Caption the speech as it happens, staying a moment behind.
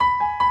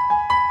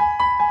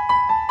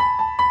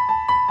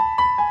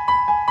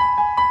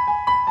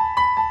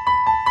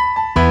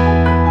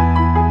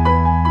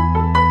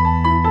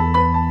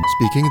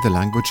Speaking the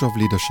Language of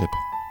Leadership,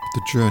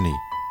 The Journey.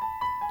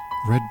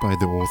 Read by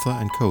the author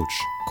and coach,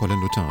 Colin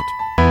Lutard.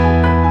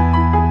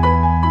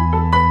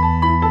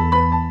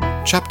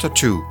 Chapter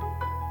 2.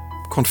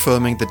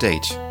 Confirming the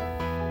date.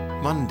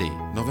 Monday,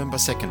 November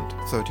 2nd,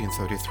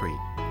 1333.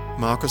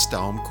 Marcus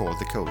Daum called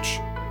the coach.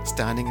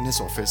 Standing in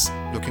his office,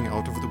 looking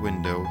out of the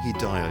window, he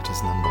dialed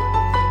his number.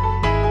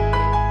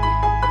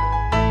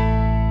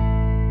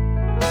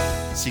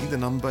 Seeing the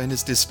number in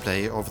his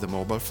display of the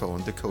mobile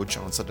phone, the coach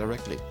answered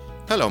directly.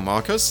 "Hello,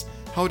 Marcus.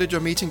 How did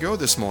your meeting go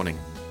this morning?"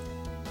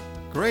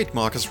 "Great,"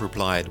 Marcus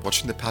replied,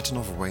 watching the pattern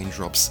of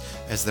raindrops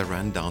as they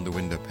ran down the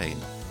window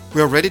pane.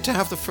 "We are ready to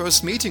have the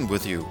first meeting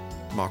with you,"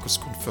 Marcus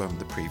confirmed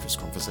the previous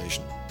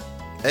conversation.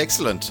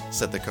 "Excellent,"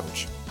 said the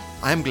coach.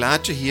 "I am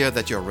glad to hear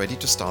that you are ready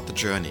to start the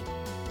journey.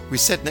 We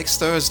said next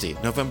Thursday,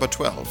 November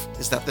 12th.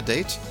 Is that the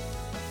date?"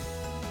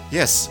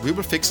 "Yes, we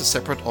will fix a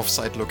separate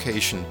off-site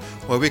location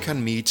where we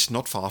can meet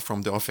not far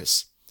from the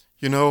office.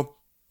 You know,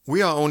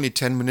 we are only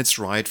 10 minutes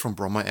ride from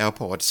Bromma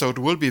Airport, so it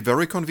will be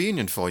very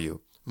convenient for you."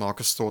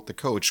 Marcus thought the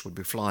coach would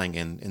be flying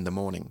in the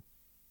morning.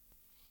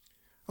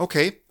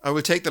 "Okay, I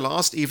will take the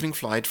last evening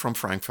flight from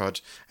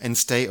Frankfurt and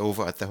stay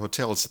over at the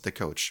hotel," said the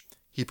coach.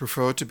 He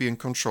preferred to be in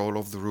control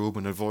of the room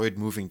and avoid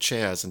moving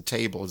chairs and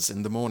tables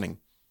in the morning.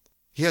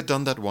 He had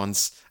done that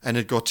once, and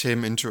it got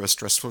him into a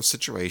stressful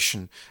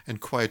situation,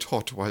 and quite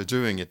hot while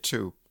doing it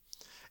too.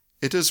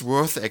 It is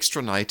worth the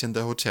extra night in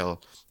the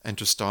hotel, and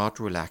to start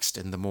relaxed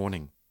in the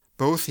morning.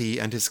 Both he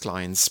and his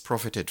clients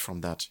profited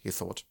from that, he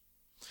thought.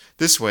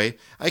 This way,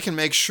 I can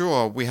make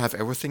sure we have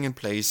everything in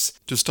place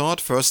to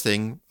start first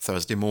thing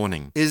Thursday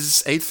morning.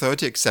 Is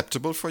 8:30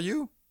 acceptable for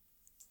you?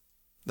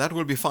 "That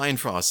will be fine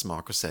for us,"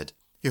 Marcus said.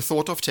 He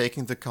thought of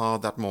taking the car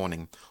that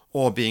morning,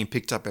 or being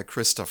picked up by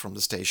Krista from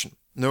the station.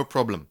 "No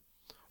problem.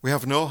 We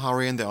have no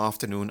hurry in the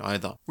afternoon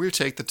either. We'll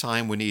take the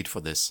time we need for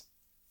this."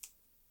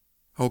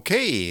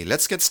 "Okay,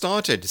 let's get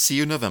started. See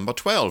you November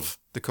 12th.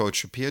 The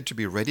coach appeared to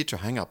be ready to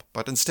hang up,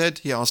 but instead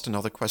he asked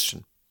another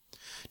question.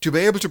 "To be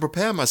able to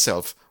prepare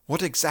myself,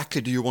 what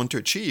exactly do you want to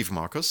achieve,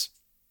 Marcus?"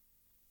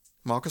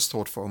 Marcus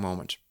thought for a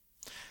moment.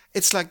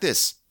 "It's like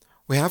this.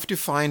 We have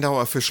defined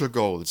our official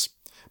goals,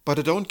 but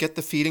I don't get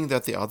the feeling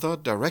that the other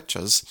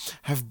directors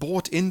have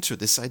bought into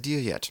this idea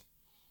yet.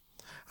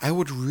 I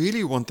would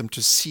really want them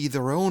to see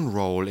their own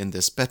role in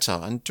this better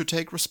and to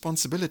take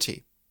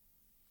responsibility."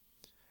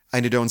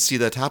 "And you don't see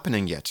that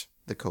happening yet?"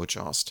 the coach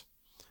asked.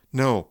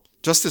 "No,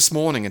 just this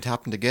morning it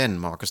happened again,"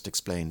 Marcus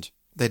explained.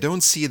 "They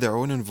don't see their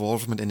own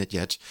involvement in it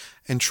yet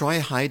and try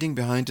hiding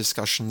behind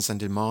discussions and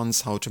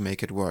demands how to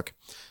make it work.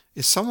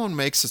 If someone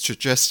makes a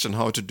suggestion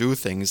how to do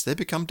things, they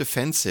become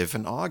defensive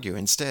and argue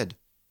instead."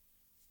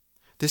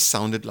 This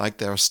sounded like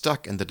they are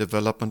stuck in the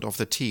development of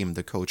the team,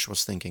 the coach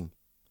was thinking.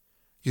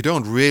 "You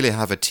don't really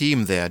have a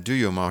team there, do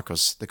you,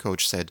 Marcus?" the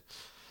coach said.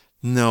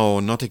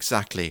 "No, not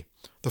exactly.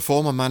 The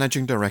former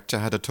managing director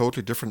had a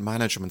totally different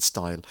management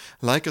style.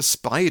 Like a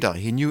spider,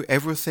 he knew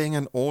everything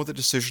and all the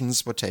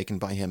decisions were taken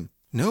by him.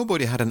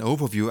 Nobody had an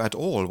overview at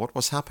all what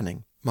was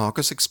happening."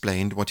 Marcus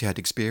explained what he had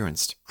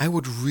experienced. "I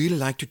would really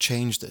like to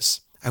change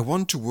this. I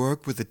want to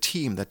work with a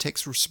team that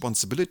takes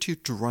responsibility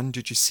to run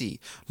DGC,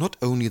 not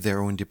only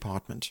their own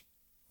department."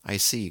 "I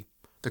see,"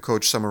 the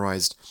coach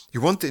summarized.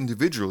 "You want the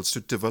individuals to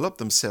develop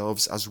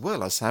themselves as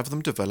well as have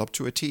them develop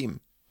to a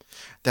team."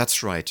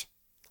 "That's right.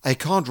 I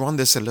can't run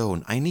this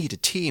alone. I need a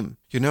team.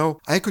 You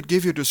know, I could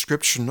give you a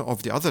description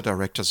of the other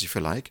directors if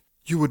you like.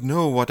 You would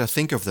know what I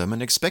think of them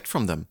and expect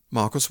from them."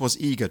 Marcus was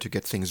eager to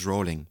get things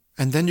rolling.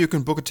 "And then you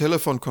can book a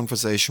telephone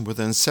conversation with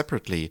them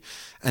separately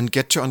and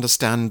get to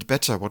understand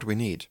better what we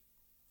need."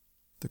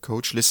 The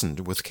coach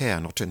listened with care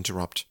not to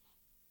interrupt.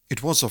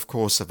 It was, of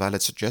course, a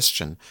valid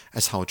suggestion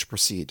as how to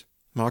proceed.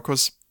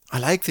 "Marcus, I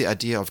like the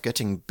idea of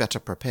getting better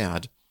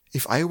prepared.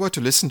 If I were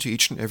to listen to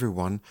each and every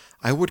one,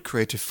 I would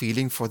create a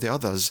feeling for the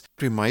others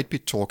that we might be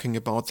talking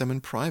about them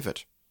in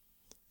private.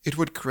 It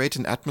would create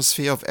an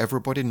atmosphere of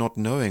everybody not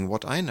knowing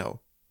what I know.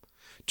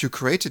 To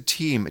create a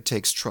team, it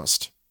takes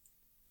trust.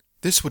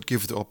 This would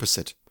give the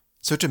opposite.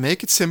 So to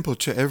make it simple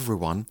to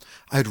everyone,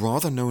 I'd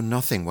rather know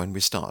nothing when we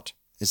start.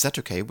 Is that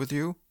okay with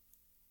you?"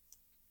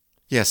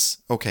 "Yes,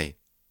 okay.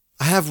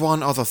 I have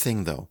one other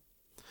thing, though.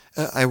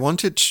 I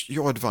wanted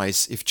your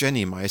advice if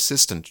Jenny, my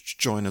assistant, should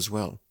join as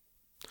well."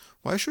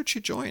 "Why should she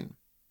join?"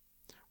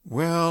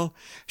 "Well,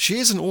 she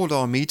is in all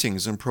our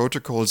meetings and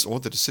protocols all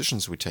the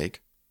decisions we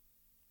take."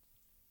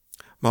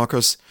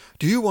 "Marcus,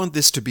 do you want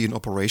this to be an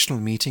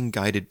operational meeting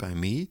guided by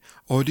me,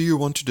 or do you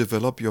want to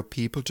develop your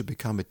people to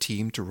become a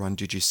team to run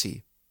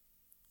DGC?"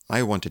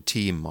 "I want a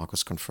team,"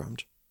 Marcus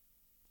confirmed.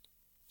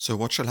 "So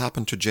what shall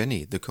happen to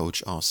Jenny?" the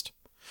coach asked.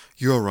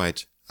 "You are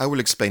right. I will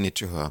explain it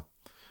to her.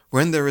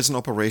 When there is an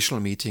operational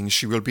meeting,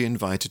 she will be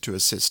invited to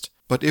assist.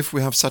 But if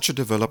we have such a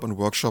development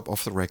workshop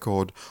off the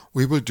record,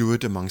 we will do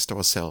it amongst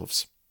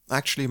ourselves."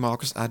 Actually,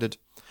 Marcus added,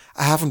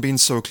 "I haven't been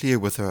so clear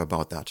with her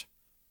about that.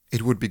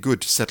 It would be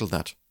good to settle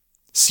that.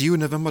 See you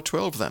November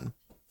 12th then."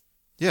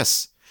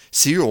 "Yes,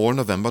 see you all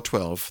November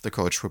 12th, the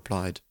coach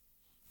replied.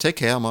 "Take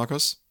care,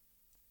 Marcus."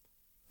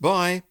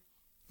 "Bye."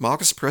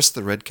 Marcus pressed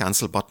the red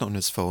cancel button on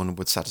his phone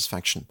with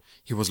satisfaction.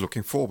 He was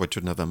looking forward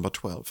to November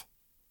 12.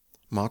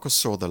 Marcus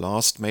saw the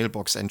last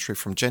mailbox entry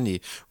from Jenny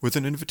with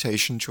an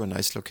invitation to a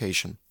nice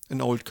location,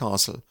 an old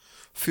castle,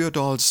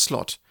 Fyrdal's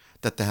slot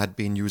that they had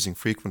been using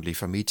frequently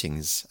for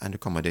meetings and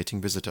accommodating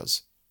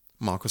visitors.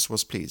 Marcus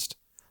was pleased.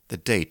 The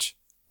date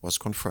was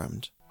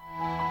confirmed.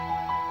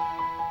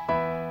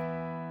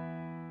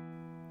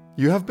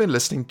 You have been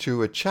listening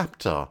to a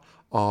chapter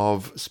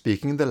of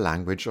Speaking the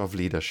Language of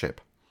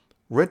Leadership,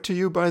 read to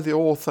you by the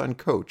author and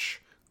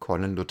coach,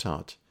 Colin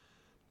Lutard.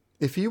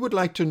 If you would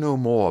like to know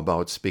more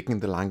about speaking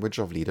the language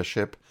of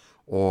leadership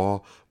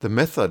or the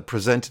method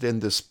presented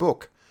in this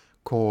book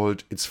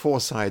called It's 4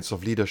 Sides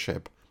of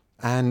Leadership,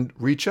 and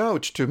reach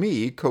out to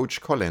me, Coach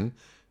Colin,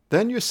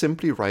 then you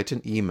simply write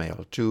an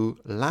email to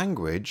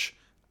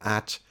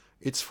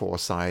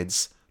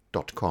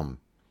language@its4sides.com.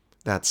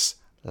 That's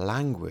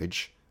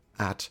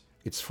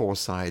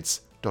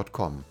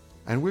language@its4sides.com,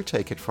 and we'll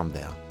take it from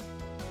there.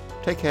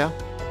 Take care.